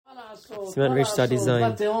סימן ריש צדי זין.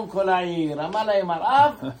 בתיאום כל העיר, אמר להם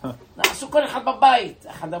הרב, נעשו כל אחד בבית.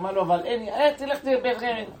 אחד אמר לו, אבל אין, תלך בבית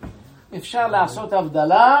רמין. אפשר לעשות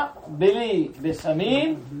הבדלה בלי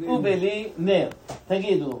בסמים ובלי נר.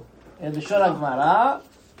 תגידו, בשור הגמרא,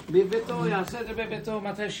 בביתו, יעשה את זה בביתו,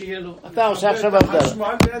 מתי שיהיה לו. אתה עושה עכשיו הבדלה.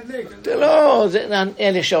 זה לא,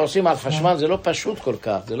 אלה שעושים על חשמל, זה לא פשוט כל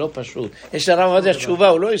כך, זה לא פשוט. יש לרב עובדיה תשובה,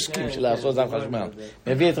 הוא לא הסכים לעשות על חשמל.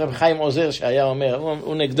 מביא את רב חיים עוזר שהיה אומר,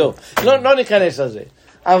 הוא נגדו. לא ניכנס לזה.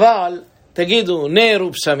 אבל, תגידו, נר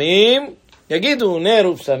ובשמים, יגידו נר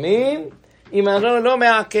ובשמים, אם אני לא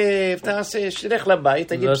מעכב, תעשה, שתלך לבית,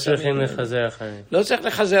 תגיד לא צריכים לחזר אחריהם. לא צריך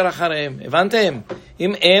לחזר אחריהם, הבנתם?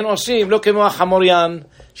 אם אין עושים, לא כמו החמוריין,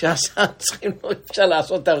 צריכים, לא אפשר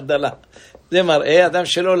לעשות הבדלה. זה מראה, אדם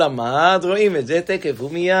שלא למד, רואים את זה, תקף,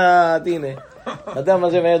 הוא מיד, הנה. אדם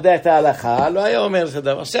הזה יודע את ההלכה, לא היה אומר את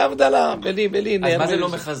הדבר, עושה הבדלה, בלי. אז מה זה לא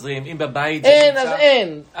מחזרים? אם בבית אין, אז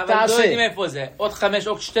אין, אבל לא יודעים איפה זה. עוד 5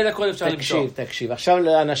 או 2 דקות אפשר למשוך. תקשיב,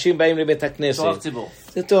 עכשיו אנשים באים לבית הכנסת. תורח ציבור.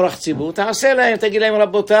 זה תורח ציבור, תעשה להם, תגיד להם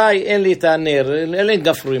רבותיי, אין לי את הנר, אין לי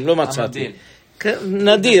גפרורים, לא מצאתי.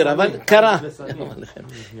 נדיר, אבל קרה.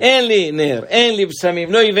 אין לי נר, אין לי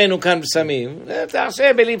בשמים, לא הבאנו כאן בשמים,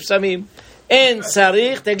 תעשה בלי בשמים. אין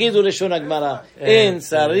צריך, תגידו לשון הגמרא, אין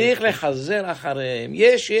צריך לחזר אחריהם.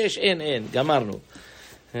 יש, אין, גמרנו.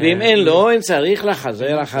 ואם אין לו, אין צריך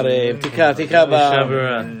לחזר אחריהם. תקרא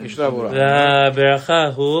במשנה ברורה. והברכה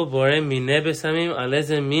הוא בורא מיני בסמים על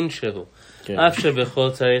איזה מין שהוא. אף שבכל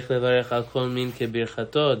צריך לברך על כל מין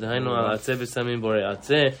כברכתו, דהיינו על עצה בסמים בורא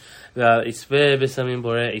עצה, ועל עשווה בסמים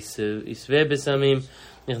בורא עשווה בסמים,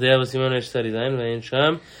 נכדיה בסימן ריש צדי זין, ואין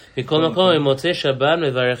שם. מכל מקום, במוצאי שבת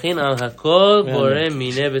מברכים על הכל בורא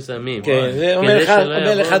מיני בסמים. כן, זה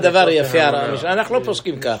אומר לך דבר יפה, אנחנו לא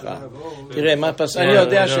פוסקים ככה. תראה, מה פסק, אני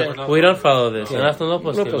יודע ש... We don't follow this, אנחנו לא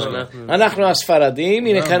פוסקים. אנחנו הספרדים,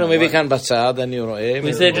 הנה כאן הוא מביא כאן בצד, אני רואה.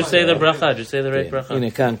 We say, just say the bracha, just say the right bracha.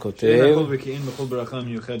 הנה כאן כותב. הכל וכאין בכל ברכה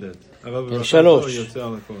מיוחדת. 3.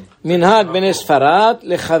 מנהג בני ספרד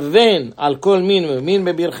לכוון על כל מין ומין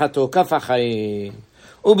בברכתו כף החיים.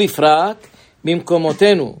 ובפרט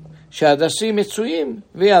במקומותינו שהדסים מצויים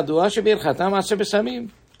וידוע שברכתם מעשה בסמים.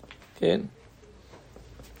 כן.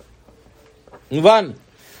 מובן.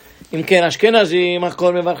 אם כן, אשכנזים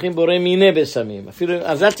הכל מברכים בורא מיני בסמים. אפילו,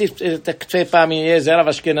 אז אל תקצה פעם יהיה איזה רב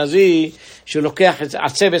אשכנזי שלוקח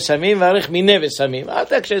עצה בסמים וערך מיני בסמים. אל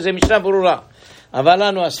תקשה, זה משנה ברורה. אבל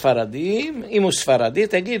לנו הספרדים, אם הוא ספרדי,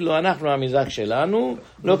 תגיד לו, אנחנו המזרק שלנו,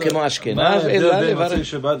 לא כמו אשכנז, אלא לברך. מה ההבדל בין מוצאי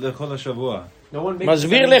שבת לכל השבוע?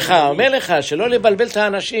 מסביר לך, אומר לך, שלא לבלבל את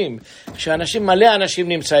האנשים. כשאנשים, מלא אנשים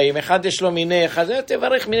נמצאים, אחד יש לו מיני, אחד זה,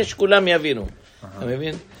 תברך מיני שכולם יבינו. אתה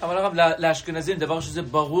מבין? אבל הרב, לאשכנזים, דבר שזה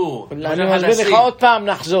ברור. אני מסביר לך עוד פעם,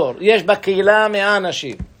 נחזור. יש בקהילה 100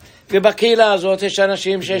 אנשים. ובקהילה הזאת יש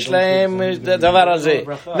אנשים שיש להם הדבר הזה,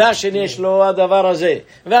 והשני יש לו הדבר הזה,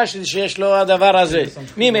 והשני שיש לו הדבר הזה.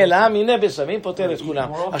 ממילא, מיני בסמים פותר את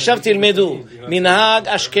כולם. עכשיו תלמדו, מנהג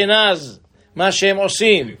אשכנז, מה שהם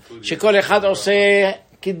עושים, שכל אחד עושה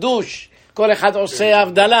קידוש, כל אחד עושה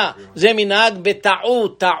הבדלה, זה מנהג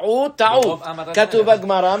בטעות, טעות. כתוב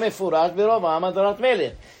בגמרא מפורש ברוב העמדרת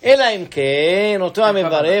מלך. אלא אם כן, אותו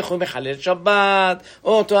המברך הוא מחלל שבת,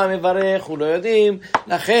 או אותו המברך הוא לא יודעים.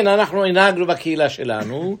 לכן אנחנו הנהגנו בקהילה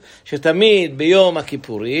שלנו, שתמיד ביום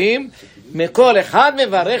הכיפורים, מכל אחד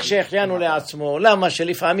מברך שהחיינו לעצמו. למה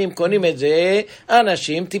שלפעמים קונים את זה?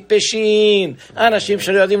 אנשים טיפשים, אנשים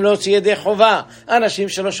שלא יודעים להוציא ידי חובה, אנשים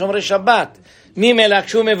שלא שומרי שבת. ממילא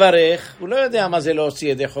כשהוא מברך, הוא לא יודע מה זה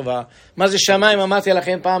להוציא ידי חובה. מה זה שמיים? אמרתי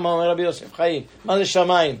לכם פעם, אומר רבי יוסף חיים, מה זה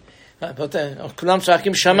שמיים? כולם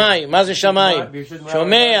צועקים שמיים, מה זה שמיים?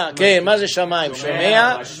 שומע, כן, מה זה שמיים?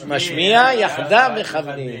 שומע, משמיע, יחדיו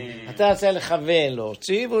מכוונים. אתה צריך לכוון,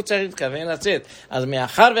 להוציא, והוא צריך להתכוון לצאת. אז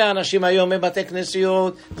מאחר והאנשים היום בבתי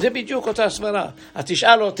כנסיות, זה בדיוק אותה סברה. אז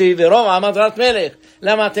תשאל אותי, ורוב עמדת מלך,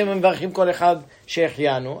 למה אתם מברכים כל אחד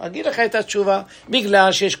שהחיינו? אגיד לך את התשובה,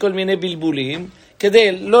 בגלל שיש כל מיני בלבולים,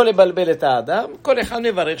 כדי לא לבלבל את האדם, כל אחד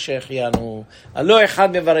מברך שהחיינו. לא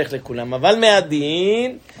אחד מברך לכולם, אבל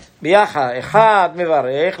מהדין, ביחד, אחד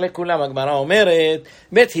מברך לכולם. הגמרא אומרת,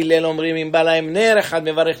 בית הלל אומרים, אם בא להם נר, אחד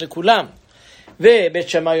מברך לכולם. ובית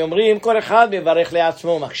שמאי אומרים, כל אחד מברך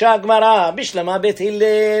לעצמו. מקשה הגמרא, בשלמה בית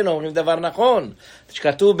הלל, אומרים דבר נכון.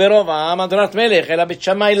 שכתוב ברוב העמדרת מלך, אלא בית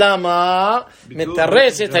שמאי למה?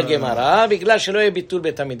 מתרץ את הגמרא, בגלל שלא יהיה ביטול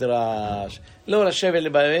בית המדרש. לא לשבת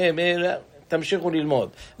תמשיכו ללמוד.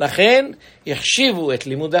 לכן, החשיבו את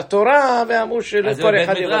לימוד התורה, ואמרו שלכל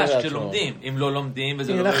אחד יברך לעצמו. כשלומדים, אם לא לומדים,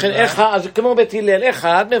 וזה לא לכן, אז כמו בית הלל,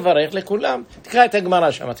 אחד מברך לכולם. תקרא את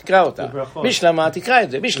הגמרא שם, תקרא אותה. בשלמה, תקרא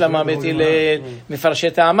את זה. בשלמה בית הלל, מפרשי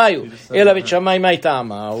טעמיו. אלא בית שמאי מה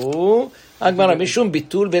טעמיו? הגמרא, משום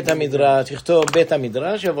ביטול בית המדרש, תכתוב בית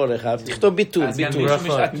המדרש, יבוא לך, תכתוב ביטול, ביטול. אז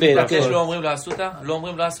גם מתבקש לא אומרים לעשותה? לא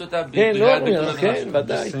אומרים לעשותה? כן, לא אומרים, כן,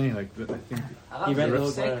 ודאי. הרב, זה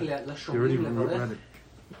הפסק לשומרים לברך.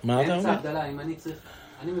 מה אתה אומר? באמצע הבדלה, אם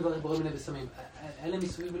אני מברך בורא מיני בסמים, אלה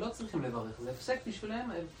מסביב ולא צריכים לברך, זה הפסק בשבילם?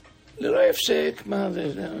 לא הפסק, מה זה?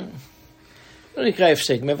 לא נקרא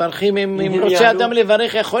הפסק, מברכים אם רוצה אדם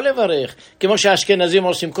לברך, יכול לברך. כמו שהאשכנזים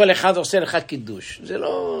עושים, כל אחד עושה לך קידוש. זה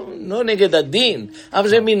לא נגד הדין, אבל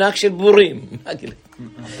זה מנהג של בורים.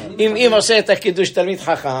 אם עושה את הקידוש תלמיד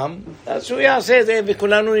חכם, אז שהוא יעשה את זה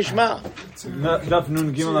וכולנו נשמע. דף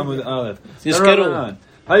נ"ג עמוד א'. תזכרו.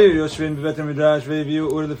 היו יושבים בבית המדרש והביאו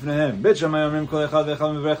אור לפניהם. בית שמאי אומרים כל אחד ואחד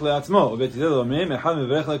מברך לעצמו, ובית הלל אומרים אחד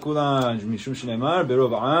מברך לכולם, משום שנאמר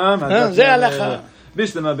ברוב העם. זה הלכה.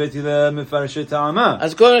 בשלמה בית הלל מפרשי טעמה.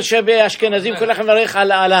 אז כל שבאשכנזים כל אחד מברך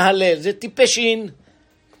על ההלל, זה טיפשין.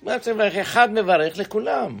 מה אתה מברך? אחד מברך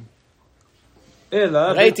לכולם.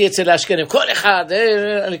 ראיתי אצל האשכנזים, כל אחד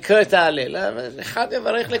לקרוא את ההלל, אחד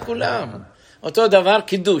מברך לכולם. אותו דבר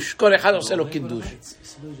קידוש, כל אחד עושה לו קידוש.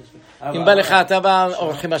 אם בא לך, אתה בא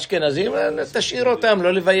אורחים אשכנזים, תשאיר אותם,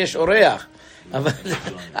 לא לבייש אורח. אבל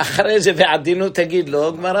אחרי זה בעדינות תגיד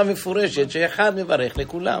לו, גמרא מפורשת שאחד מברך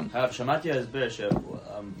לכולם. שמעתי הסבר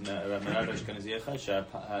שהמנהל האשכנזי אחד,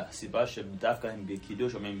 שהסיבה שדווקא הם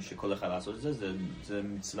בקידוש אומרים שכל אחד לעשות את זה, זה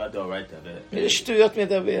מצווה דאורייתא. איזה שטויות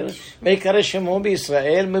מדבר. בעיקרי שמו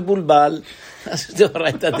בישראל מבולבל, אז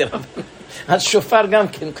דאורייתא דרבנן. אז שופר גם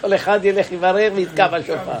כן, כל אחד ילך יברך ויתקע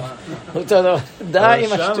בשופר. אותו דבר, די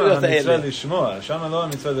עם השטויות האלה. שם המצווה לשמוע, שם לא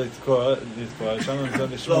המצווה לתקוע, שם המצווה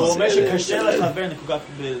לשמוע. הוא אומר שקשה לכוון כל כך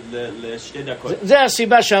לשתי דקות. זה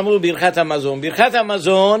הסיבה שאמרו ברכת המזון. ברכת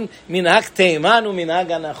המזון, מנהג תימן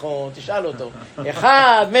ומנהג הנכון. תשאל אותו.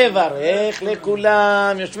 אחד מברך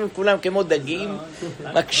לכולם, יושבים כולם כמו דגים,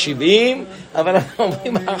 מקשיבים, אבל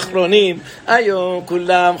אומרים האחרונים, היום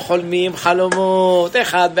כולם חולמים חלומות,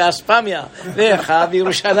 אחד באספמיה ואחד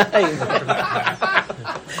בירושלים.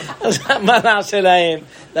 אז מה נעשה להם?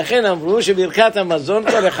 לכן אמרו שברכת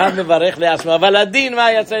המזון כל אחד מברך לעצמו, אבל הדין מה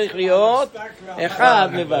היה צריך להיות? אחד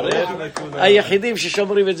מברך. היחידים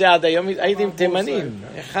ששומרים את זה עד היום הייתם תימנים,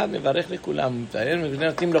 אחד מברך לכולם,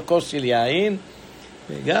 נותנים לו כוס של יין,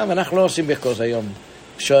 וגם אנחנו לא עושים בכוס היום,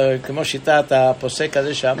 כמו שיטת הפוסק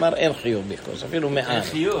הזה שאמר אין חיוב בכוס, אפילו מעט. אין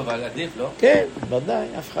חיוב, אבל עדיף, לא? כן, ודאי,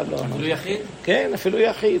 אף אחד לא אמר. אפילו יחיד? כן, אפילו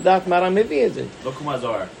יחיד, דעת מרא מביא את זה. לא כמו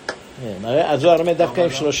הזוהר. הזוהר אומר דווקא עם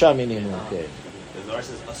 3 מינימום, כן. הזוהר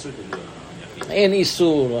שזה אסור כזה. אין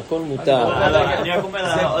איסור, הכל מותר. אני רק אומר,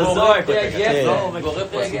 הזוהר גורם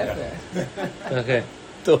פרסיקה. אוקיי.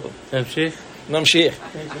 טוב. נמשיך.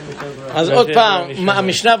 אז עוד פעם,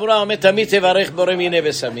 המשנה ברורה אומר תמיד תברך בורא מיני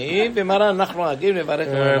בסמים, ומראה אנחנו נגיד לברך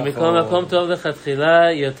מכל מקום טוב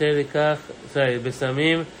לכתחילה יותר לכך,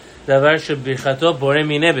 בסמים, דבר שברכתו בורא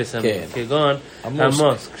מיני בסמים, כגון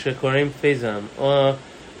המוס, כשקוראים פיזם, או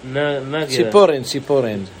נגלה.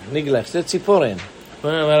 ציפורן, נגלח, זה ציפורן.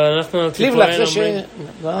 אבל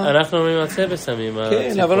אנחנו אומרים עצה בסמים.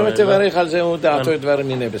 כן, אבל לא מתברך על זה, הוא דעתו את דבר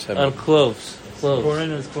מיני בסמים. על קלובס.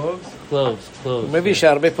 הוא מביא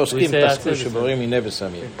שהרבה פוסקים פסקו שבורא מיני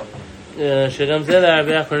בסמים. שגם זה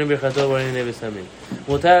להרבה אחרונים ברכתו בורא מיני בסמים.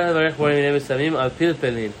 מותר לברך בורא מיני בסמים על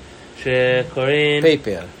פלפלים שקוראים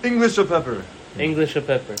English or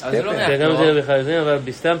pepper. שגם זה בכלל זה, אבל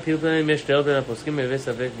בסתם פלפלים יש דעות בין הפוסקים מהווה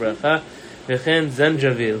ספק ברכה, וכן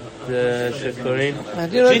זנג'ביל שקוראים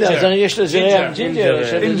אני לא יודע, אז יש לזה ריח ג'ינג'ר,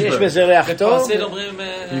 יש בזה ריח טוב? בפרסית אומרים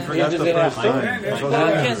יש בזה ריח טוב?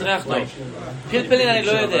 כן, זה ריח טוב. פלפלין אני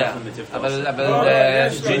לא יודע, אבל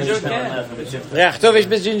ג'ינג'ר כן. ריח טוב יש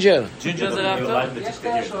בז'ינג'ר. ג'ינג'ר זה ריח טוב? יש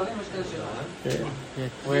כאלה שואלים, יש כאלה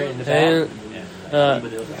שואלים.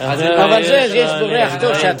 אבל זה, יש בו ריח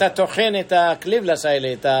טוב שאתה טוחן את הקליבלס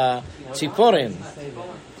האלה, את הציפורן.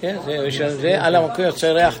 כן, זה על המקום יוצא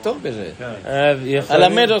ריח טוב בזה.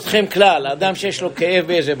 אלמד אתכם כלל, אדם שיש לו כאב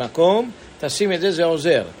באיזה מקום, תשים את זה, זה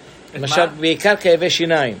עוזר. למשל, בעיקר כאבי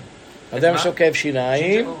שיניים. אדם יש לו כאב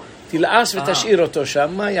שיניים, תלעס ותשאיר אותו שם,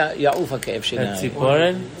 מה יעוף הכאב שיניים?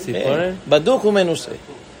 ציפורן? בדוק ומנוסה.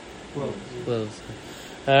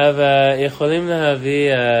 יכולים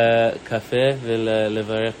להביא קפה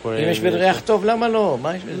ולברך פורא. אם יש בריח טוב, למה לא?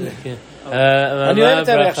 מה יש בזה? אני אוהב את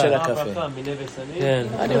הריח של הקפה.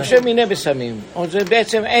 אני חושב מיני בסמים. זה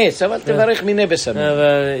בעצם עץ, אבל תברך מיני בסמים.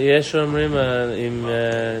 אבל יש אומרים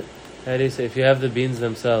How do you say, if you have the beans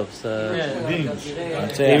themselves.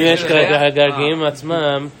 beans. אם יש הגרגעים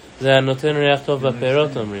עצמם, זה נותן ריח טוב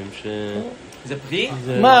בפירות, אומרים. זה פרי?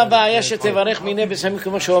 מה הבעיה שתברך מיני בסמים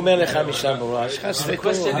כמו שאומר לך משנה ברורה? יש לך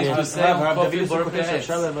ספקות.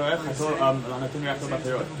 אפשר לברך אותו נותן ריח טוב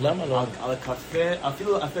בפירות. למה לא? על קפה,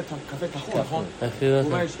 אפילו קפה תחום.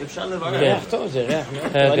 אפשר לברך. ריח טוב, זה ריח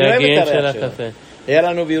מאוד טוב. הגרגעים של הקפה. היה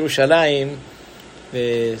לנו בירושלים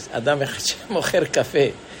אדם אחד שמוכר קפה,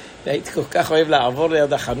 והייתי כל כך אוהב לעבור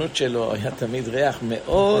ליד החנות שלו, היה תמיד ריח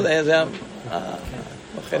מאוד, היה זה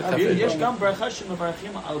מוכר קפה. יש גם ברכה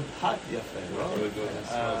שמברכים על פת יפה,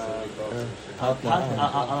 על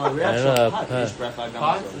הריח של פת יש ברכה גם.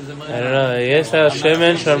 יש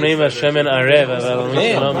השמן שאומרים השמן ערב, אבל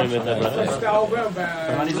לא אומרים את הברכה.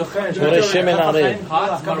 אני זוכר קורא שמן ערב.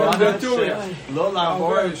 לא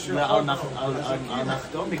לעבור על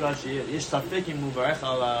נחתום בגלל שיש ספק אם הוא ברך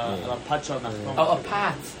על הפת של נחתום.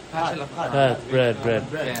 פת של הפת. bread.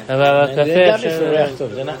 אבל הקפה זה גם יש ריח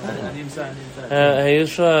טוב, זה נכון. היו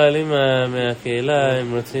שואלים מהקהילה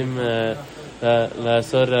אם רוצים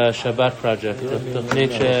לעשות שבת פרויקט,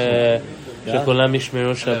 תוכנית שכולם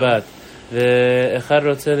ישמרו שבת, ואחד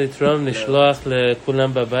רוצה לתרום לשלוח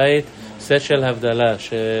לכולם בבית סט של הבדלה,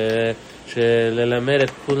 שללמד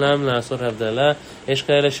את כולם לעשות הבדלה. יש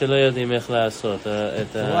כאלה שלא יודעים איך לעשות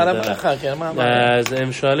את ההבדלה, אז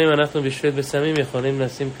הם שואלים, אנחנו בשביל בסמים יכולים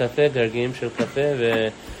לשים קפה, גרגעים של קפה,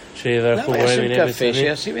 שיברכו בורא מיני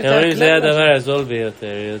בסמים. אומרים זה הדבר הזול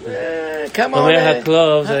ביותר. אומר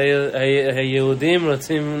הקלוב, היהודים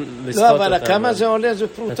רוצים לסחוט אותם. לא, אבל כמה זה עולה? זה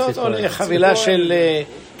פרוטות עולה, חבילה של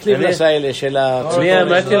קליבלס האלה, של מי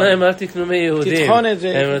אמרתי להם, אל תקנו מיהודים. תטחון את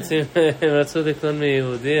זה. הם רצו לקנות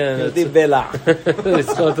מיהודי. יהודי בלע.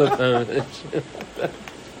 לסחוט אותם.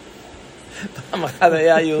 פעם אחת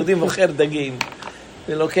היה יהודי מוכר דגים,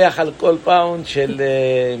 ולוקח על כל פאונד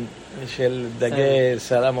של דגי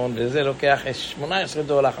סלמון, וזה לוקח $18,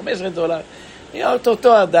 $15. היה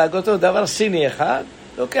אותו הדג, אותו דבר סיני אחד,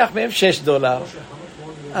 לוקח מהם $6.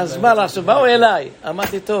 אז מה לעשות? באו אליי,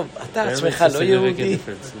 אמרתי, טוב, אתה עצמך לא יהודי,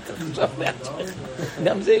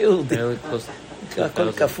 גם זה יהודי,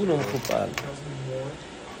 הכל כפול ומכופל.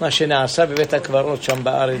 מה שנעשה בבית הקברות שם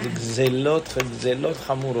בארץ, גזלות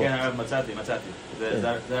חמורות. כן, מצאתי,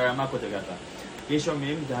 זה הרמה כותגת. יש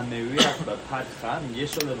אומרים, המריח בפת חם,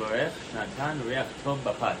 יש לו לברך, נתן ריח טוב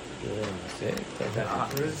בפת.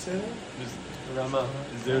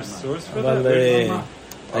 אבל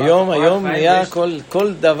היום נהיה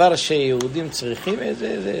כל דבר שיהודים צריכים,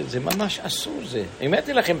 זה ממש אסור זה.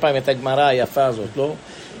 אמרתי לכם פעם את הגמרא היפה הזאת, לא?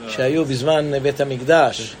 שהיו בזמן בית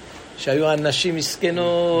המקדש, שהיו אנשים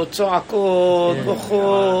מסכנות, צועקות,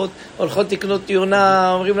 בוכות, הולכות לקנות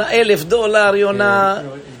יונה, אומרים לה $1,000 יונה,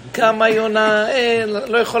 כמה יונה,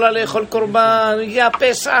 לא יכולה לאכול קורבן, הגיע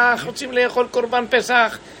פסח, רוצים לאכול קורבן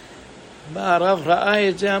פסח. בא הרב ראה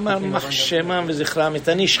את זה, אמר מחשמם וזכרם,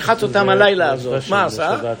 אני אשחט אותם הלילה הזאת. מה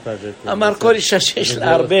עשה? אמר כל אישה שיש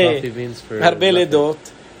לה הרבה לידות,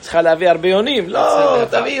 צריכה להביא הרבה יונים. לא,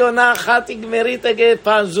 תביא יונה אחת, תגמרי, תגיד,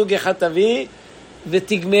 פעם זוג אחד תביא,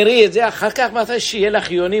 ותגמרי את זה, אחר כך מתי שיהיה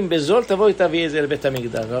לך יונים בזול, תבואי תביא את זה לבית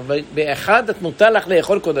המקדש. באחד את מותר לך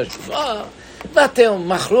לאכול קודש. ואתם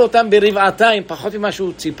מכרו אותם ברבעתיים, פחות ממה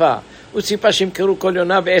שהוא ציפה. הוא ציפה שימכרו כל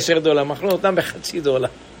יונה $10, מכרו אותם $0.50.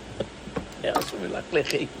 יעשו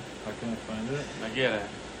מלכלכי. נגיע להם.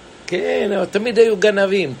 כן, אבל תמיד היו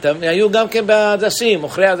גנבים, היו גם כן בהדסים,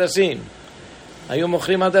 מוכרי הדסים. היו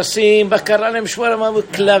מוכרים הדסים, בקרה להם שבוע,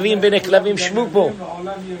 כלבים בני כלבים, שבו פה.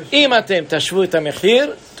 אם אתם תשוו את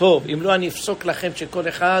המחיר, טוב, אם לא אני אפסוק לכם שכל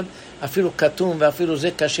אחד, אפילו כתום ואפילו זה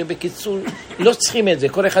קשה, בקיצור, לא צריכים את זה,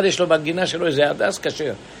 כל אחד יש לו בגינה שלו איזה הדס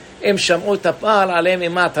קשה. הם שמעו את הפעל עליהם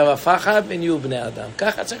אימתה ופחד ונהיו בני אדם.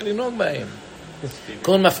 ככה צריך לנהוג בהם.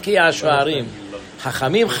 כל מפקיע השוערים.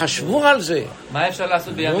 חכמים חשבו על זה. מה אפשר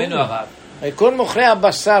לעשות בימינו הרב? כל מוכרי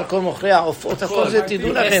הבשר, כל מוכרי העופות, הכל זה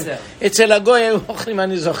תדעו לכם. אצל הגוי היו מוכרים,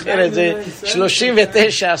 אני זוכר את זה,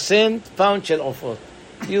 39 סנט פאונד של עופות.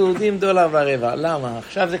 יהודים $1.25. למה?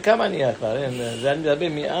 עכשיו זה כמה נהיה כבר? זה אני מדבר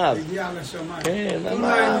מאז. הגיע לשמיים. כן,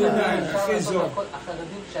 מה?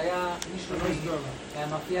 החרדים כשהיה מישהו היה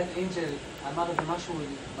מאפיית אנג'ל, אמר את זה משהו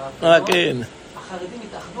כן. החרדים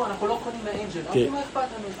התאחדו, אנחנו לא קונים מהאנג'ל. אמרתי, מה אכפת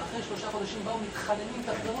לנו? אחרי 3 חודשים באו מתחננים,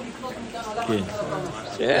 תחזרו לקנות מכאן, הלך.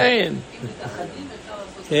 כן. אם מתאחדים אפשר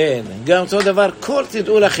לעשות... כן, גם אותו דבר, כל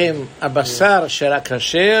תדעו לכם, הבשר של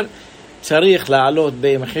הכשר צריך לעלות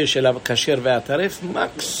במחיר של הכשר והטרף,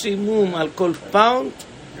 מקסימום על כל פאונד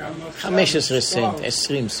 15 סנט,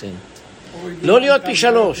 20 סנט. לא להיות פי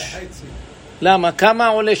 3. למה? כמה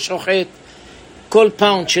עולה שוחט? כל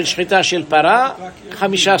פאונד של שחיטה של פרה,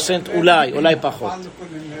 5 סנט אולי פחות.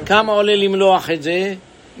 כמה עולה למלוח את זה,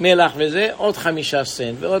 מלח וזה, עוד 5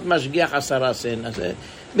 סנט, ועוד משגיח 10 סנט. אז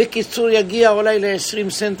בקיצור יגיע אולי ל-20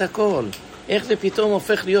 סנט הכל. איך זה פתאום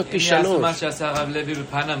הופך להיות פי 3? אם יעשו מה שעשה הרב לוי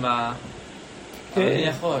בפנמה, אני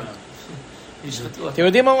יכול. אתם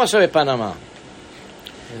יודעים מה הוא עשה בפנמה?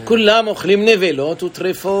 כולם אוכלים נבלות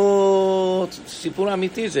וטרפות. סיפור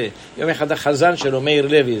אמיתי זה. יום אחד החזן שלו, מאיר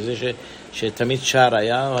לוי, זה שתמיד שר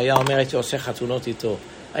היה, הוא היה אומר, הייתי עושה חתונות איתו.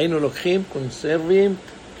 היינו לוקחים קונסרבים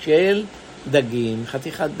של דגים,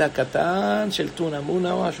 חתיכת דג קטן של טונה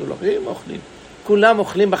מונה או משהו, לוקחים, אוכלים. כולם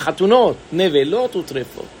אוכלים בחתונות, נבלות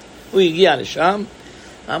וטרפות. הוא הגיע לשם,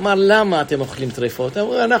 אמר, למה אתם אוכלים טרפות?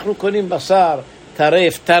 אמרו, אנחנו קונים בשר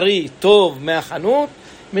טרף, טרי, טוב מהחנות,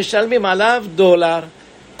 משלמים עליו $1.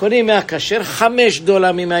 קונים מהכשר, $5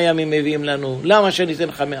 מ-100 מביאים לנו. למה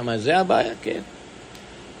שניתן 5? מה זה הבעיה? כן.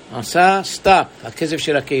 עשה סטאפ, הכסף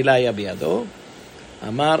של הקהילה היה בידו,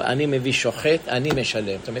 אמר, אני מביא שוחט, אני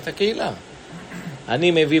משלם. זאת אומרת, הקהילה.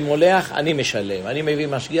 אני מביא מולח, אני משלם. אני מביא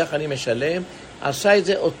משגיח, אני משלם. עשה את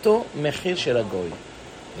זה אותו מחיר של הגוי.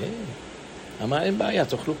 אמר, אין בעיה,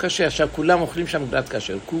 תאכלו קשה. עכשיו כולם אוכלים שם גלת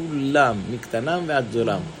קשר. כולם, מקטנם ועד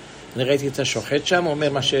גדולם. אני ראיתי את השוחט שם, אומר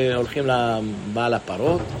מה שהולכים לבעל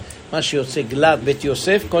הפרות, מה שיוצא גלת בית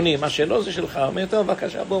יוסף, קונים, מה שלא זה שלך. אומר, טוב,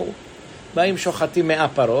 בבקשה, בואו. באים שוחטים 100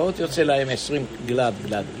 פרות, יוצא להם 20 גלת.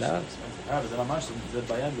 וזה ממש, זה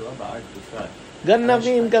בעיה גדולה בארץ בכלל.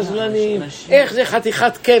 גנבים, גזלנים. איך זה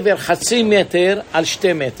חתיכת קבר 0.5 מטר על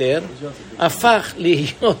 2 מטר, הפך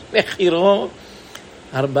להיות מחירו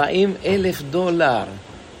 $40,000.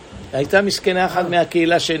 הייתה מסכנה אחת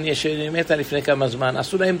מהקהילה שנמתה לפני כמה זמן,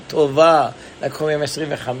 עשו להם טובה, לקחו מהם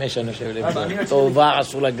 25 אנשים לבן, טובה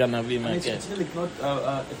עשו לגנבים. אני צריך לקנות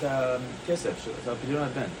את הכסף, את הפדיון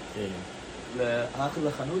הבן. הלכתי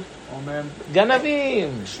לחנות, אומר...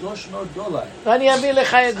 גנבים! $300. אני אביא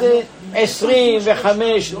לך את זה,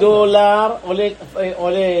 $25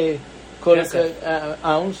 עולה כל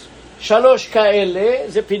אונס. 3 כאלה,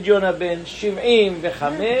 זה פדיון הבן, $75,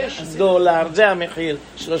 זה המחיר,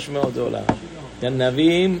 $300.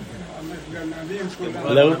 גנבים,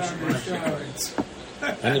 לא,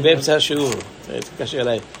 אני באמצע השיעור, תקשר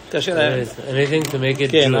אליי, anything to make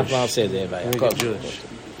it כן, Jewish. אנחנו נעשה את זה, Make it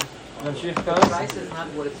Jewish. נמשיך כאן. Price is not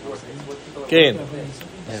what it's worth. כן.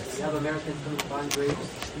 You have Americans coming to buy grapes.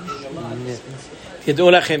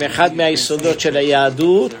 תדעו לכם, אחד מהיסודות של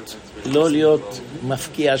היהדות, לא להיות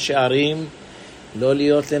מפקיע שערים, לא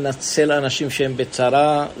להיות לנצל אנשים שהם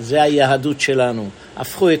בצרה, זה היהדות שלנו.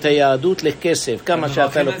 הפכו את היהדות לכסף, כמה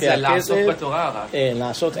שאתה לוקח כסף. לעסוק בתורה רק.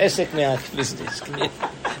 לעשות עסק מהביזנס.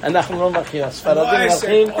 אנחנו לא מברכים,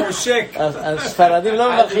 הספרדים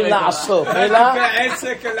לא מברכים לעסוק, אלא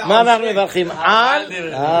מה אנחנו מברכים? על?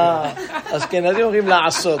 אז כן, אז אומרים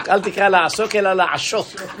לעסוק, אל תקרא לעסוק אלא לעשוק.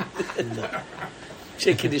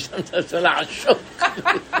 שקדישת לעשוק.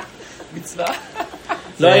 מצווה.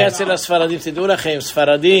 לא היה אצל הספרדים, תדעו לכם,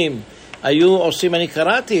 ספרדים היו עושים, אני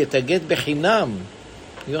קראתי את הגט בחינם,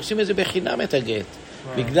 היו עושים את זה בחינם את הגט,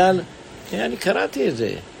 בגלל, אני קראתי את זה,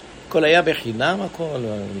 הכל היה בחינם,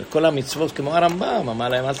 כל המצוות כמו הרמב"ם, אמר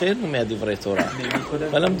להם, אל תהנו מהדברי תורה,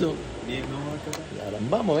 מה למדו?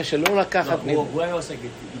 הרמב"ם אומר שלא לקחת, הוא היה עושה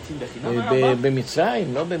גיטים בחינם?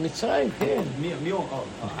 במצרים, לא במצרים, כן. מי הוא?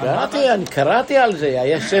 אני קראתי על זה,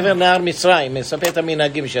 היה ספר נהר מצרים, מספר את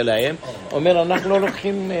המנהגים שלהם, אומר, אנחנו לא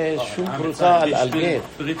לוקחים שום פרוטה על גט.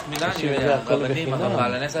 ברית מילה, הרבנים,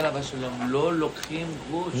 אבל הנס עליו השלום, לא לוקחים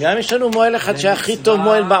גרוש. גם יש לנו מועל אחד שהכי טוב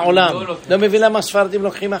מועל בעולם. לא מבין למה הספרדים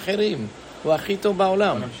לוקחים אחרים. הוא הכי טוב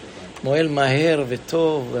בעולם. מועל מהר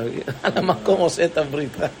וטוב, על המקום עושה את הברית,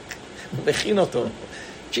 רק הוא מכין אותו.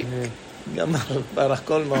 צ'יק, גמר כבר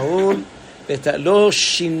הכל מהול, לא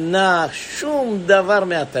שינה שום דבר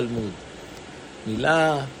מהתלמוד.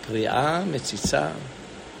 מילה, פריעה, מציצה,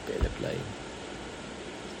 פלא פלאים.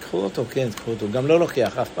 קחו אותו, כן, קחו אותו. גם לא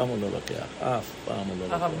לוקח, אף פעם הוא לא לוקח. אף פעם הוא לא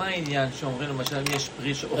לוקח. אבל מה העניין שאומרים, למשל, אם יש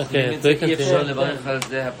פרי שאוכלים את זה, אי אפשר לברך על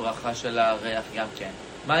זה הברכה של הריח גם כן?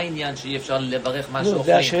 מה העניין שאי אפשר לברך מה שאוכלים?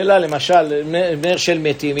 זה השאלה, למשל, נר של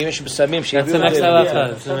מתים, אם יש בסמים שהביאו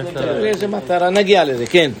איזה מטרה, נגיע לזה,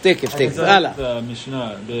 כן, תקף, הלאה.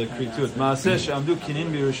 המשנה בקריטות, מעשה שעמדו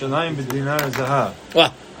קינים בירושלים בדינר זהב.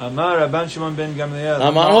 אמר רבן שמעון בן גמליאל,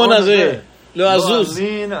 המעון הזה לא אזוז, לא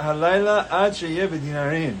עלין הלילה עד שיהיה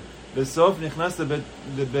בדינרים. בסוף נכנס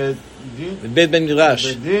לבית דין, בית בן מדרש,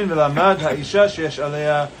 בית דין, ולמד האישה שיש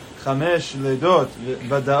עליה 5 לידות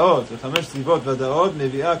ודאות ו5 צליבות ודאות,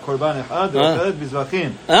 מביאה קורבן אחד ואוכלת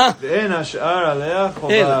בזבחים, ואין השאר עליה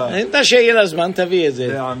חובה. אין את שיהיה לה זמן, תביא את זה.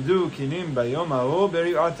 ועמדו קינים ביום ההוא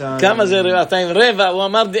בריעתם. כמה זה ריעתם? רבע, הוא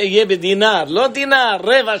אמר יהיה בדינר, לא דינר,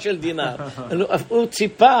 רבע של דינר. הוא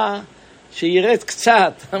ציפה שירד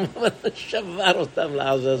קצת, שבר אותם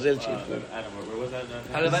לעזאזל שיפור.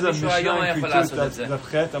 הלוואי מישהו היום יכול לעשות את זה.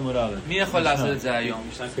 מי יכול לעשות את זה היום?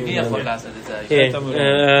 מי יכול לעשות את זה היום?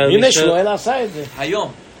 הנה שמואל עשה את זה.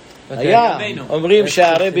 היום. היה, אומרים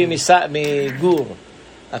שהרבי מגור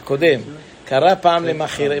הקודם קרא פעם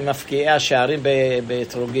למפקיעי השערים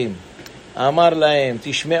באתרוגים, אמר להם,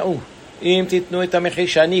 תשמעו, אם תיתנו את המחיר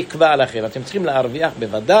שאני אקבע לכם, אתם צריכים להרוויח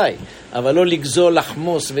בוודאי, אבל לא לגזול,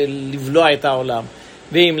 לחמוס ולבלוע את העולם.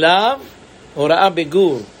 ואם לאו, הוראה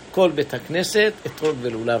בגור כל בית הכנסת, אתרוג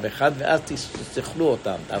ולולב אחד, ואז תאכלו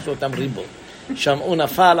אותם, תעשו אותם ריבות. שמעו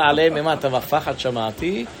נפל עליהם ממטה ופחד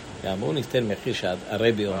שמעתי, ואמרו ניתן מחיר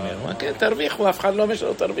שהרבי אומר, כן, תרוויחו, אף אחד לא אומר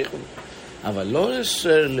שלא תרוויחו. אבל לא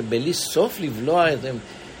בלי סוף לבלוע את זה.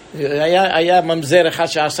 היה ממזר אחד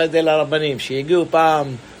שעשה את זה לרבנים, שהגיעו פעם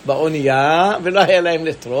באונייה ולא היה להם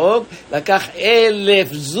לטרוג, לקח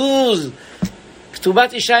 1,000 זוז,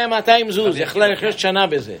 כתובת אישה היה 200 זוז, יכלה לחיות שנה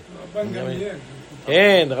בזה.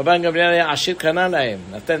 כן, רבן גמליאל היה עשיר, קנה להם,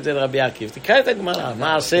 נתן את זה לרבי עקיבא. תקרא את הגמרא,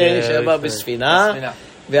 מעשה שבא בספינה,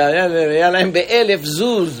 והיה להם ב1,000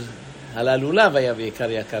 זוז, על הלולב היה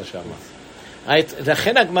בעיקר יקר שם.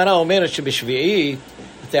 לכן הגמרא אומרת שבשביעית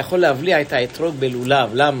אתה יכול להבליע את האתרוג בלולב.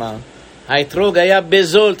 למה? האתרוג היה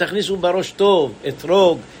בזול, תכניסו בראש טוב,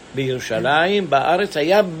 אתרוג בירושלים, בארץ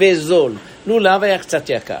היה בזול, לולב היה קצת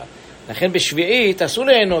יקר. לכן בשביעית אסור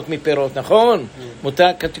ליהנות מפירות, נכון?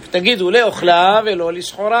 תגידו, לאוכלה ולא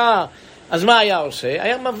לסחורה. אז מה היה עושה?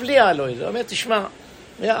 היה מבליע לו את זה, אומר, תשמע,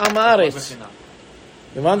 היה עם הארץ.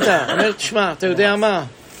 הבנת? אומר, תשמע, אתה יודע מה?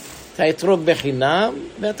 אתה אתרוג בחינם,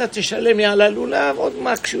 ואתה תשלם לי על הלולב עוד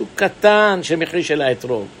משהו קטן שמחיר של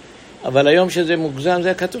האתרוג. אבל היום שזה מוגזם,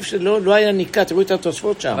 זה כתוב שלא היה ניכר, תראו את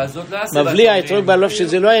התוספות שם. מבליע אתרוג בלוב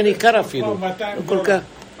שזה לא היה ניכר אפילו. לא כל כך.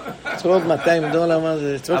 אתרוג $200, מה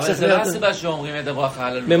זה? אבל זה לא הסיבה שאומרים את הברכה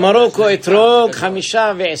על הלולב. במרוקו אתרוג 5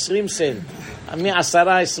 ו20 סנט.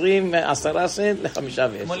 מ10 סנט ל5 ו10.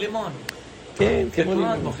 כמו לימון. כן, כמו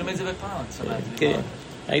לימון. מוכרים את זה בפאונד. כן.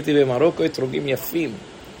 הייתי במרוקו, אתרוגים יפים.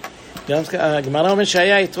 הגמרא אומר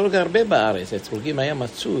שהיה אתרוג הרבה בארץ, אתרוגים היה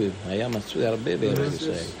מצוי הרבה בארץ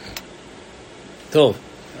ישראל. טוב,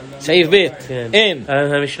 סעיף ב' אין.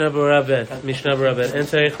 המשנה ברורה ב', אין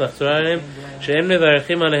צריך לחזור עליהם, שאין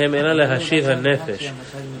מברכים עליהם אלא להשיב הנפש,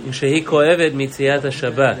 שהיא כואבת מציאת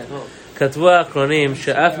השבת. כתבו האחרונים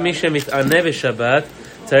שאף מי שמתענה בשבת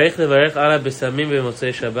צריך לברך על הבשמים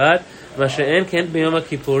במוצאי שבת, מה שאין כן ביום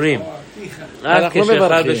הכיפורים. אף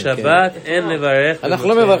כשחל בשבת אין לברך. אנחנו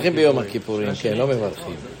לא מברכים ביום הכיפורים, כן, לא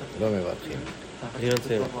מברכים.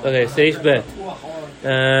 אוקיי, סעיף ב'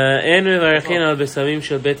 אין מברכים על בשמים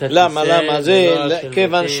של בית הכיסא. למה? זה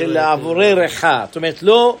כיוון שלעבורי ריחה, זאת אומרת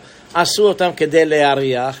לא עשו אותם כדי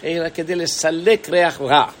להריח, אלא כדי לסלק ריח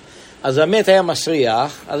רע. אז המת היה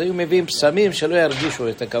מסריח, אז היו מביאים בשמים שלא ירגישו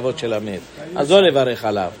את הכבוד של המת, אז לא לברך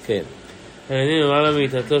עליו, כן. העניין על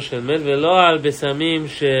מיתתו של מת, ולא על בשמים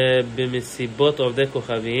שבמסיבות עובדי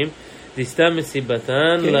כוכבים, סתם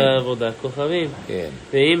מסיבתן לעבודת כוכבים. כן.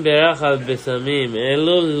 ואם ברך על בשמים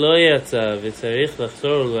אלו לא יצא, וצריך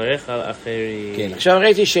לחזור ולברך על אחרים. כן, עכשיו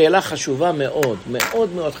ראיתי שאלה חשובה מאוד,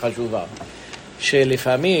 מאוד מאוד חשובה,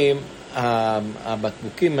 שלפעמים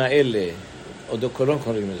הבקבוקים האלה, אודוקולון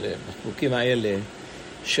קוראים לזה, הבקבוקים האלה,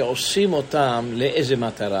 שעושים אותם לאיזה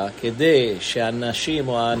מטרה, כדי שאנשים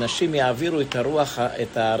או האנשים יעבירו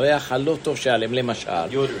את הריח הלא טוב שעליהם, למשל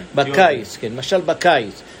בקיץ, כן, למשל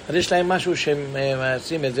בקיץ, אז יש להם משהו שהם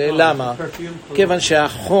עושים את זה, למה? כיוון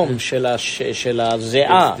שהחום של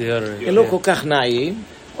הזיעה לא כל כך נעים,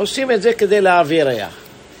 עושים את זה כדי להעביר ריח.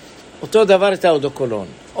 אותו דבר את האודוקולון,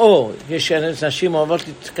 או יש אנשים אוהבות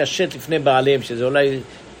להתקשט לפני בעליהם, שזה אולי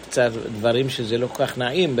קצת דברים שזה לא כל כך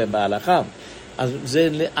נעים בהלכה, אז זה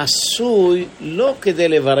עשוי לא כדי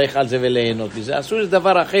לברך על זה וליהנות בזה, עשוי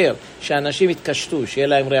לדבר אחר, שאנשים יתקשטו, שיהיה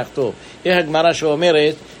להם ריח טוב. יש הגמרא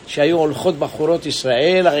שאומרת שהיו הולכות בחורות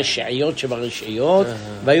ישראל, הרשעיות שברשעיות,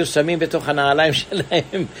 והיו שמים בתוך הנעליים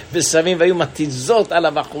שלהם ושמים, והיו מתיזות על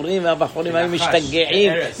הבחורים, והבחורים היו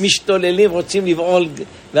משתגעים, משתוללים, רוצים לבעול,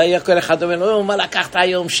 והיה כל אחד אומר, לא, מה לקחת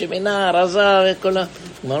היום, שמנה, רזה וכל ה...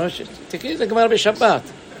 תקראי, זה גמר בשבת.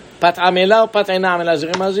 פת עמלה או פת עינה עמלה, זה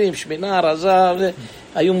רמזים, שמינה, רזה,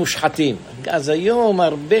 היו מושחתים. אז היום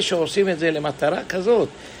הרבה שעושים את זה למטרה כזאת,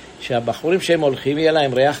 שהבחורים שהם הולכים יהיה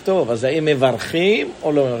להם ריח טוב, אז האם מברכים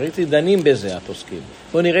או לא מברכים? דנים בזה הפוסקים.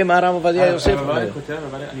 בואו נראה מה הרב עובדיה יוסף אומר. אני זוכר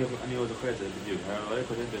את זה בדיוק, הרב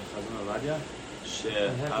כותב בחזון עובדיה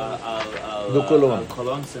שעל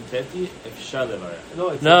קולון סינתטי אפשר לברך. No.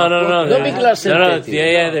 לא בגלל סינתטי.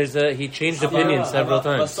 He changed opinion several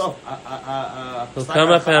times. בסוף,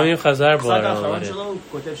 כמה פעמים חזר בו הפסק הרב האחרון עובדיה. שלו הוא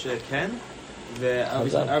כותב שכן,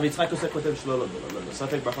 והרב יצחק כותב שלא, לא,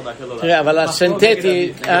 ספק ברכות להקל לא. תראה, אבל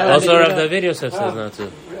הסינתטי... Also Rav David Yosef says not to.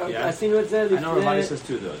 עשינו את זה לפני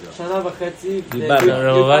שנה וחצי.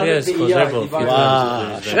 הרב עובדיה חוזר בו. וואו,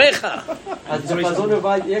 שריך. אז בחזון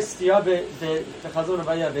עובדיה, יש סתירה בחזון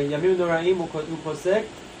עובדיה, בימים נוראים הוא פוסק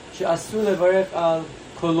שאסור לברך על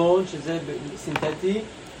קולון, שזה סינתטי.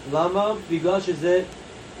 למה? בגלל שזה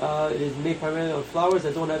is made primarily of flowers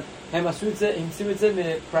that don't have, הם עשו את זה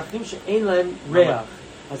מפרחים שאין להם ריח.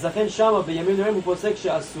 אז לכן שמה בימים נוראים הוא פוסק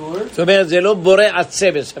שאסור. זאת אומרת, זה לא בורא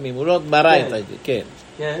עצה בסמים, הוא לא ברא את זה, כן.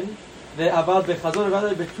 כן, אבל בחזון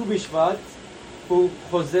עובדיה בט"ו בשבט הוא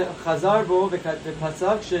חזר בו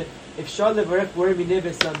ופסק שאפשר לברך בורא מיני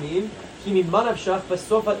בסמים, כי ממה נפשך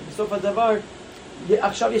בסוף הדבר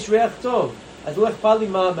עכשיו יש ריח טוב, אז לא אכפת לי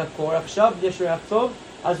מה המקור, עכשיו יש ריח טוב,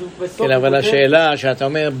 אז הוא בסוף... כן, אבל השאלה שאתה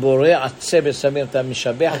אומר בורא עצה בסמים, אתה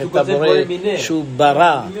משבח את הבורא שהוא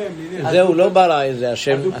ברא, זהו לא ברא את זה,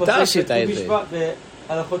 השם, אתה עשית את זה.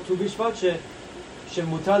 בהלכות ט"ו בשבט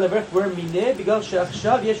שמותר לברך בורא מיני בגלל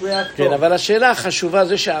שעכשיו יש ריח טוב. כן, אבל השאלה החשובה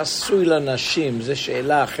זה שעשוי לנשים, זו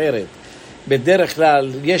שאלה אחרת. בדרך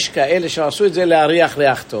כלל יש כאלה שעשו את זה להריח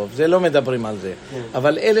ריח טוב, זה לא מדברים על זה.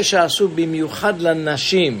 אבל אלה שעשו במיוחד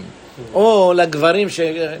לנשים, או לגברים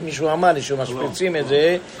שמישהו אמר לי שמשפריצים את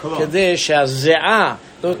זה, כדי שהזיעה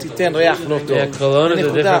לא תיתן ריח לא טוב. זה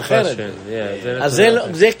נקודה אחרת. אז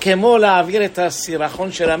זה כמו להעביר את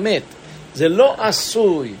הסירחון של המת. זה לא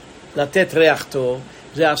עשוי לתת ריח טוב,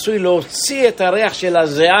 זה עשוי להוציא את הריח של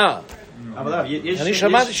הזיעה. אני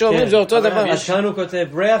שמעתי שאומרים זה אותו דבר. אז כאן הוא כותב,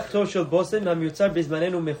 ריח טוב של בושם המיוצר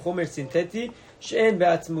בזמננו מחומר סינתטי שאין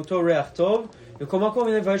בעצמותו ריח טוב, בכל מקום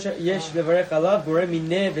יש לברך עליו בורא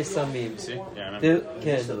מיני בסמים.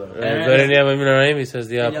 כן. But in Yavim Noraim he says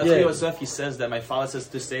the opposite. He says that my father says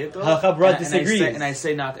to say it, Halacha Berura disagrees. And I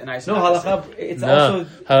say not. No, Halacha, it's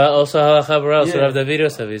also Halacha Berura. Also Rav David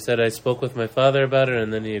Yosef, he said I spoke with my father about it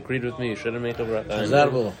and then he agreed with me, you shouldn't make a bracha.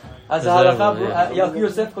 אז ההלכה,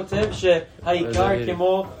 יוסף כותב שהעיקר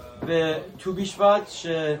כמו בט"ו בשבט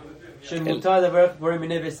שמותר לברך בורא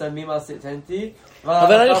מיני בסמים על סינתטי.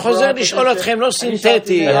 אבל אני חוזר לשאול אתכם, לא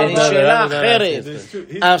סינתטי, שאלה אחרת.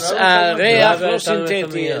 הריח לא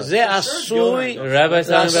סינתטי, זה עשוי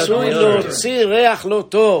להוציא ריח לא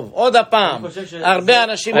טוב. עוד הפעם, הרבה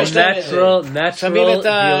אנשים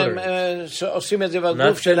עושים את זה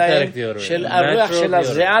בגוף שלהם, של הריח של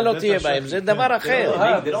הזיעה לא תהיה בהם, זה דבר אחר.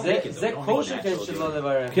 זה כל שכן שלא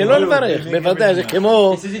לברך. כן, לא לברך, בוודאי, זה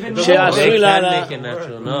כמו שעשוי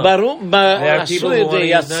עשו את זה,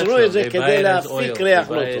 יצרו את זה כדי להפיק ריח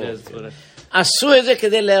לא טוב. עשו את זה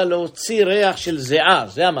כדי להוציא ריח של זיעה,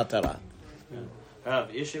 זה המטרה.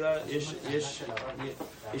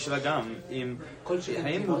 יש לה גם,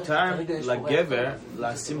 האם מותר לגבר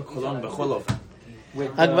לשים קולון בכל אופן?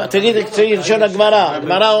 תגיד, לשאול הגמרא,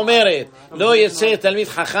 הגמרא אומרת, לא יצא תלמיד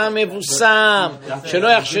חכם מבוסם, שלא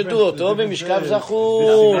יחשדו אותו במשכב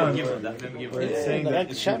זכור. רק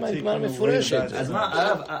שם הגמרא מפורשת.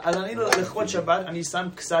 אז אני לכבוד שבת, אני שם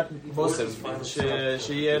קצת בושם,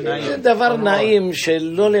 שיהיה נעים. זה דבר נעים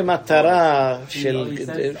שלא למטרה,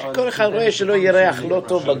 כל אחד רואה שלא יהיה ריח לא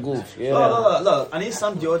טוב בגוף. לא, אני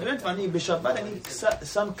שם דיאודרנט ואני בשבת, אני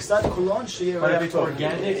שם קצת קולון שיהיה ריח טוב.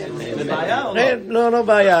 זה בעיה או לא? לא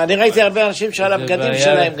בעיה, אני ראיתי הרבה אנשים שעל הבגדים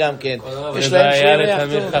שלהם גם כן, יש להם שוי ריח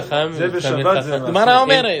טוב. זה בשבת זה גמרא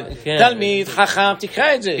אומרת, תלמיד חכם,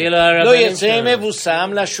 תקרא את זה, לא יצא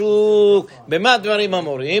מבוסם לשוק. במה דברים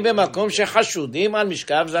אמורים? במקום שחשודים על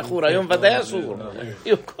משכב זכור, היום ודאי אסור.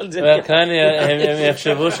 כאן הם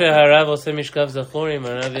יחשבו שהרב עושה משכב זכור עם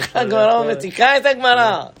הרב. הגמרא אומרת, תקרא את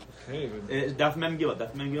הגמרא. דף מ"ג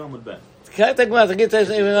עמוד ב'. תקרא את הגמרא, תגיד את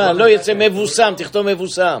הגמרא, לא יצא מבוסם, תכתוב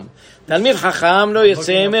מבוסם. תלמיד חכם לא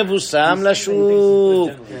יצא מבוסם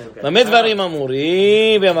לשוק. במה דברים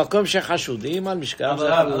אמורים? במקום שחשודים על משכב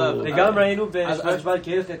זכור. וגם ראינו בשבת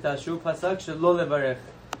כהלכות את השוק פסק שלא לברך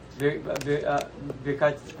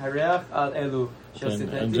ברכת הריח על אלו של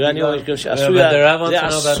סינתטי. זה אני אומר שעשוי,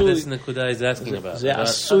 זה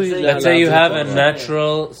עשוי. Let's say you have a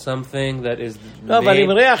natural something that is לא, אבל עם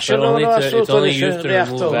ריח שלא עשו אותו, it's only used to ריח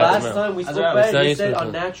remove טוב. Last time we spoke about it, he said a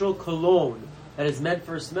natural cologne. that is meant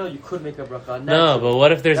for a smell, you could make a bracha. No, but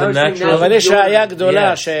what if there's a natural... אבל יש ראיה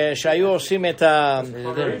גדולה שהיו עושים את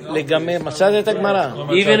לגמר, מצאת את הגמרא?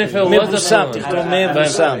 Even if it was מבוסם, a תכתוב cologne.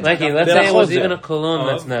 מבוסם. Like, let's say it was even a cologne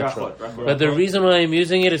that's natural. But the reason why I'm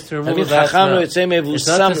using it is to remove תמיד that חכם לא smell. יוצא It's not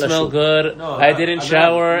מבוסם to smell לשוק. good. I didn't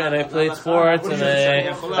shower and I played sports and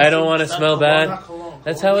I don't want to smell bad.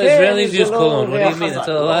 That's how Israelis use cologne. What do you mean? It's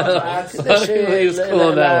a lot of people use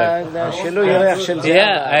cologne that way. שלא ירח של זה.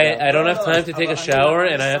 Yeah, I don't have time to take a shower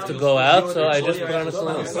and I have to go out, so I just put on a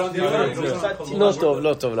cologne.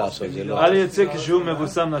 לא טוב לעשות זה. אל יצא כשהוא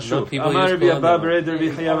מבוסם לשוק. אמר רבי אבא ברד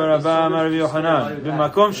רבי חייא בר אבא אמר רבי יוחנן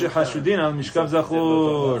במקום שחשודין על משכב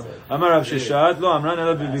זכור אמר רב ששת לא אמרן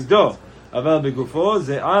אלא בבגדו אבל בגופו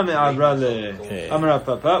זה מעברה לאמרה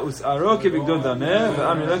פאפה ושערו כבגדו דמה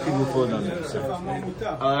ואמרה כגופו דמה.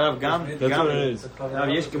 הרב גם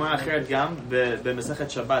יש גמרא אחרת גם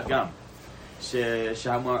במסכת שבת גם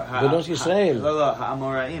בנות ישראל. לא,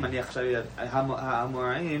 האמוראים, אני עכשיו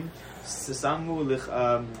האמוראים שמו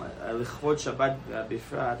לכבוד שבת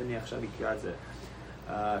בפרט, אני עכשיו אקרא את זה.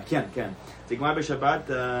 כן. זה גמרא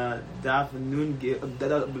בשבת, דף נון,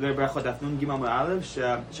 בברכות דף נון גימל מאלף,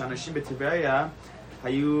 שאנשים בטבריה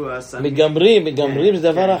היו מגמרים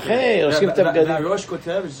זה דבר אחר, עושים את הבגדים. והראש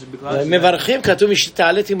כותב שבגלל מברכים, כתוב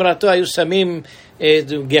משתעלה תמרתו, היו שמים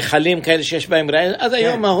גחלים כאלה שיש בהם רעי, עד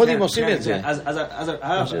היום ההודים עושים את זה.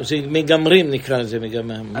 זה מגמרים נקרא לזה,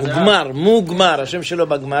 מוגמר, השם שלו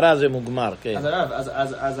בגמרא זה מוגמר.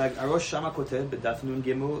 אז הראש שמה כותב בדף נון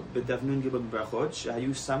גימל בברכות,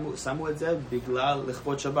 שהיו שמו את זה בגלל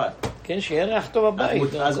לכבוד שבת. כן, שיהיה ריח טוב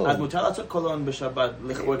בבית. אז מותר לעשות קולון בשבת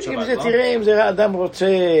לכבוד שבת, אם זה תראה, אם זה האדם רוצה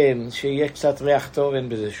שיהיה קצת ריח טוב, אין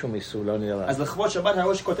בזה שום איסור, לא נראה. אז לכבוד שבת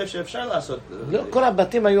הראש כותב שאפשר לעשות. כל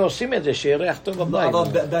הבתים היו עושים את זה, שיהיה ריח טוב בבית.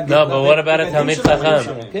 No, but what about a Talmid Chacham?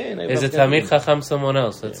 Is a Talmid Chacham someone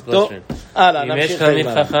else? That's the question. אם יש תלמיד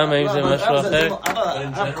חכם, האם זה משהו אחר?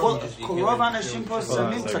 רוב האנשים פה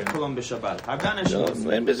שמים קצת קולון בשבת. הרבה אנשים...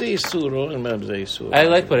 אין בזה איסור, אין בזה איסור. I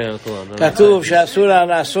like putting on cologne. כתוב שאסור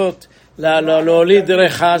לעשות, להוליד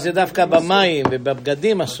ריחה זה דווקא במים,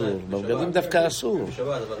 ובבגדים אסור. בבגדים דווקא אסור.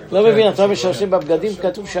 לא מבין, אתה שעושים בבגדים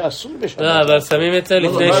כתוב שאסור בשבת. לא, אבל שמים את זה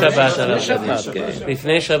לפני שבת על הבגדים.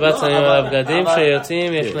 לפני שבת שמים על הבגדים,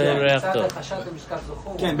 שיוצאים יש להם ריח טוב.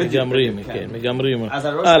 מגמרים.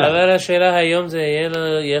 אבל השאלה היום זה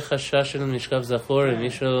יהיה חשש של משכב זכור, אם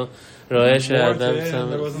מישהו רואה שהאדם שם...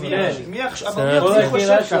 מי עכשיו? כל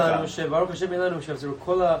הקהילה שלנו, שברוך השם אלינו, שעזרו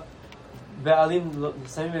כל בעלים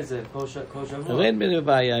שמים את זה כל שבוע. אין בזה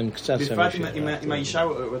בעיה עם קצת שמים. בפרט אם האישה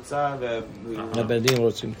רוצה הבגדים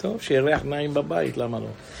רוצים טוב, שיהיה ריח נעים בבית, למה לא?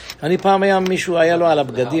 אני פעם היה מישהו, היה לו על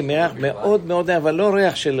הבגדים ריח מאוד מאוד, אבל לא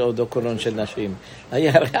ריח של אודוקולון של נשים,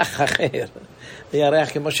 היה ריח אחר, היה ריח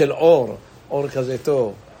כמו של אור כזה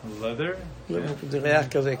טוב. זה ריח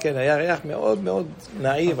כזה, כן, היה ריח מאוד מאוד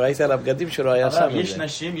נעים, ראית על הבגדים שלו, היה שם את זה.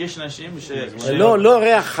 יש נשים לא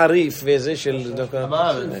ריח חריף וזה של...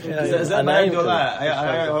 זה בעיה גדולה.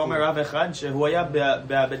 היה אומר רב אחד שהוא היה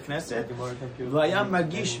בבית כנסת והיה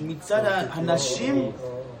מרגיש מצד הנשים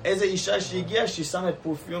איזה אישה שהגיעה ששמה את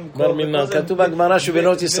פרפיום כתוב בגמרא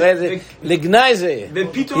שבנות ישראל זה לגנאי זה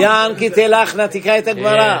יען כי תלכנה, תקרא את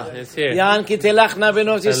הגמרא יען כי תלכנה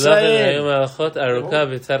בנות ישראל היום הלכות ארוכה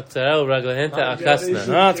וצר קצרה וברגליהן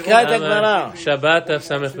תעקסנה. תקרא את הגמרא. שבת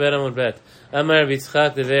תסמך בר עמוד ב' אמר רבי יצחק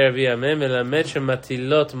דבי רבי ימי מלמד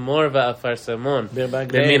שמטילות מור ואפרסמון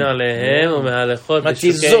במין עליהם ומהלכות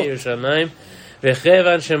בשוקי ירושלים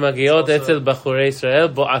וכיוון שמגיעות אצל בחורי ישראל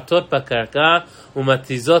בועטות בקרקע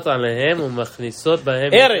ומתיזות עליהם ומכניסות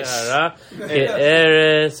בהם שערה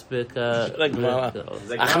כארס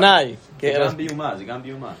אחנאי זה גם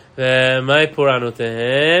ביומה ומהי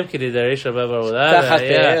פורענותיהם כי לידרי שבת ברורה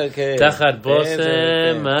תחת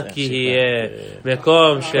בושם מה כי יהיה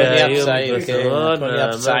מקום שהיו מתבשמות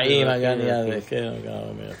פצעים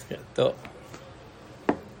כן טוב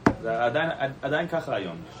עדיין ככה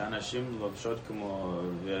היום, שאנשים לובשות כמו...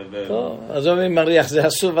 אז אומרים מריח, זה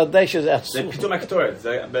אסור, ודאי שזה אסור. זה פתאום הקטורת,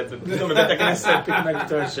 פתאום בבית הכנסת פתאום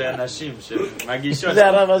הקטורת שאנשים שמרגישות... זה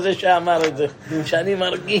הרב הזה שאמר את זה, שאני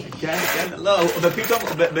מרגיש. כן, לא, ופתאום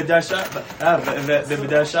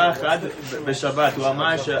בדרשה אחת בשבת, הוא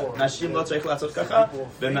אמר שנשים לא צריך לעשות ככה,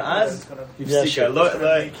 ומאז הפסיקה,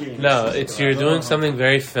 No, you're doing something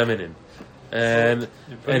very feminine.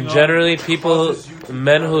 And generally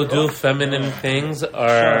men who do feminine things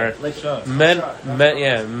are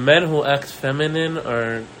men who act feminine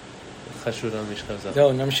are חשוד על משכב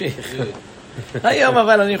זכור. נמשיך. היום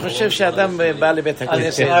אבל אני חושב שאדם בא לבית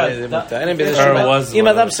הכנסת, זה מותר. אין בזה שום בעיה. אם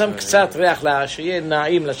אדם שם קצת ריח, שיהיה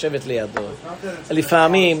נעים לשבת לידו.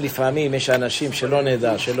 לפעמים יש אנשים שלא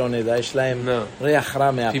נדע, יש להם ריח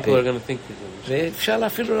רע מהפה. ואפשר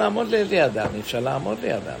אפילו לעמוד לידם,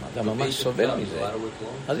 אדם ממש סובל מזה.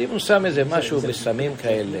 אז אם הוא שם איזה משהו בסמים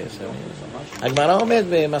כאלה, הגמרא עומד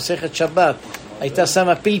במסכת שבת, הייתה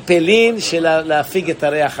שמה פלפלין של להפיג את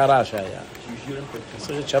הריח הרע שהיה.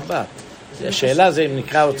 מסכת שבת. השאלה זה אם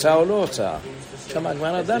נקרא הוצאה או לא הוצאה. שם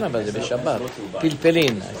הגמרא דנה בזה בשבת.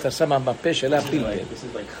 פלפלין, הייתה שמה בפה שלה פלפל.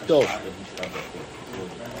 טוב.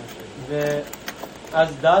 אז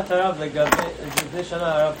דעת הרב לגבי, לפני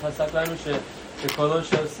שנה הרב פסק לנו שקולון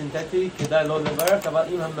של סינתטי כדאי לא לברך, אבל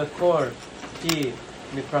אם המקור היא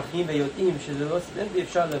מפרחים ויודעים שזה לא סינתטי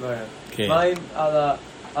אפשר לברך. מה אם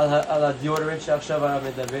על הדיורנט שעכשיו הרב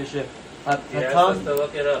מדבר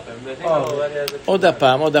עוד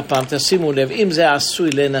הפעם, תשימו לב, אם זה עשוי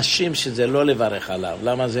לנשים שזה לא לברך עליו,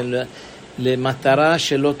 למה זה למטרה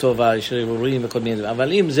שלא טובה, יש ריבורים וכל מיני,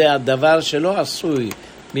 אבל אם זה הדבר שלא עשוי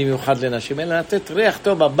במיוחד לנשים, אלא לתת ריח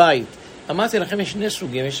טוב בבית. אמרתי לכם, יש שני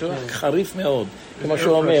סוגים, יש ריח חריף מאוד, כמו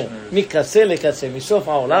שהוא אומר, מקצה לקצה, מסוף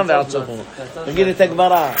העולם ועד סוף העולם. תגיד את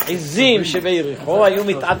הגמרא, עזים שביריחו היו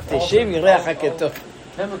מתעטשים מריח הכתוב.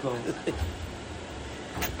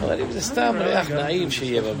 אבל אם זה סתם ריח נעים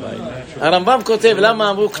שיהיה בבית. הרמב"ם כותב למה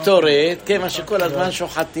אמרו קטורת, כיוון שכל הזמן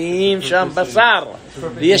שוחטים שם בשר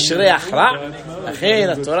ויש ריח רע, לכן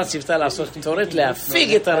התורה ציוותה לעשות קטורת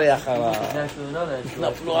להפיג את הריח הרע.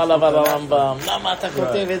 נפלו עליו על הרמב"ם, למה אתה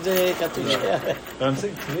כותב את זה? כתוב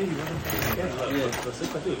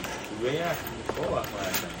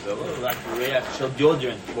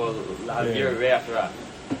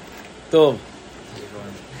טוב,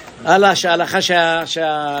 הלאה, שההלכה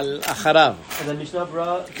שאחריו. אז המשנה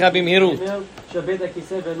ברורה תקרא במהירות. שבית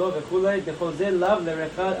הכיסא ולא וכולי, וכל זה לאו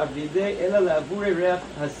לריחת אבדידי, אלא לעבורי ריח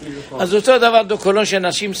הסירחון. אז אותו דבר דוקולון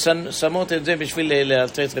שנשים שמות את זה בשביל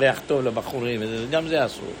לתת ריח טוב לבחורים, גם זה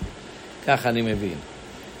אסור. ככה אני מבין.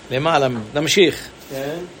 למעלה, נמשיך.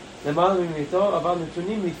 כן, למעלה ממיתו, אבל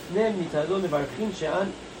נתונים לפני מתעדו מברכים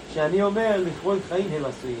שאני אומר לכבוד חיים הם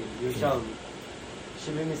עשויים, ירושלמי.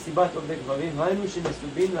 שבמסיבת עובדי גברים היינו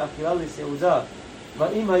שמסובים לאכילה לסעודה,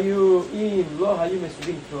 ואם לא היו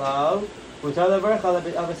מסובים כלל, מותר לברך על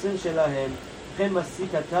הבשר שלהם. וכן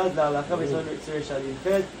מסיק התד להלכה בסוד צירי שעדים ח'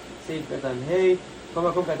 סעיף קטן ה', כל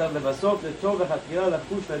מקום כתב לבסוף, לטוב לכתחילה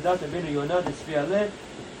לחוש לדעת לבין יונה דצפי עלה,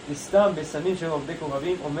 וסתם בסמים של עובדי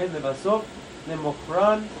כוכבים עומד לבסוף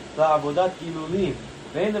למוכרן לעבודת גילולים,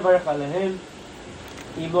 ואין לברך עליהם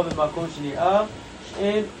אם לא במקום שנראה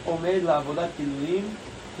אין עומד לעבודת גילולים,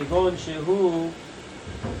 כגון שהוא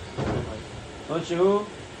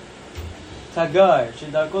תגר,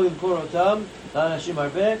 שדרכו למכור אותם לאנשים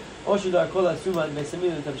הרבה, או שדרכו לשים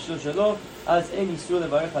בסמים את הבשלות שלו, אז אין איסור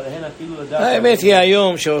לברך עליהן אפילו לדעת. האמת היא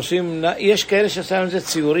היום שעושים, יש כאלה שעושים את זה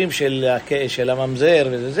ציורים של הממזר,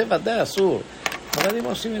 וזה ודאי אסור. אבל אם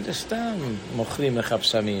עושים את זה סתם, מוכרים לך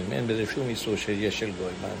בשמים, אין בזה שום איסור שיש של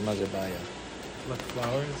גוי, מה זה בעיה? Like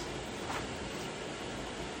flowers?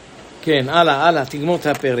 כן, הלאה, תגמור את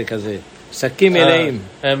הפרק הזה. שקים מלאים.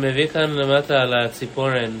 מביא כאן למטה על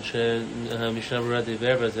הציפורן שהמשנה ברורה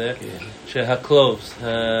דיבר בזה, שהקלוס,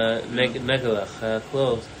 הנגלח,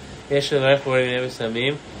 הקלוס, יש לברך בורא מיני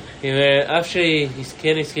בסמים. אף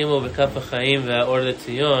שכן הסכימו בכף החיים והאור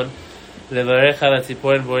לציון, לברך על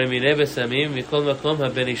הציפורן בורא מיני בסמים, מכל מקום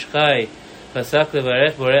הבן איש חי פסק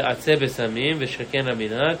לברך בורא עצה בסמים ושכן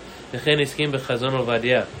המנהג, וכן הסכים בחזון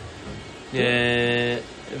עובדיה.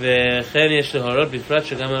 וכן יש להורות בפרט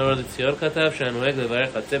שגם האור לציון כתב שהנוהג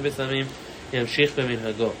לברך עצה בסמים ימשיך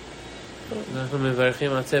במנהגו. אנחנו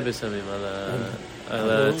מברכים עצה בסמים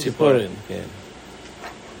על הציפורן.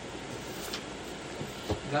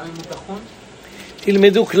 גם אם הוא תחון?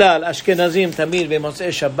 תלמדו כלל, אשכנזים תמיד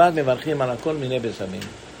במוצאי שבת מברכים על כל מיני בסמים.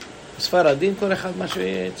 ספרדים כל אחד מה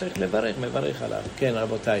שצריך לברך, מברך עליו. כן,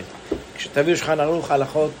 רבותיי. כשתביאו שולחן ערוך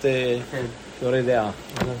הלכות יורה דעה.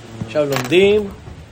 עכשיו לומדים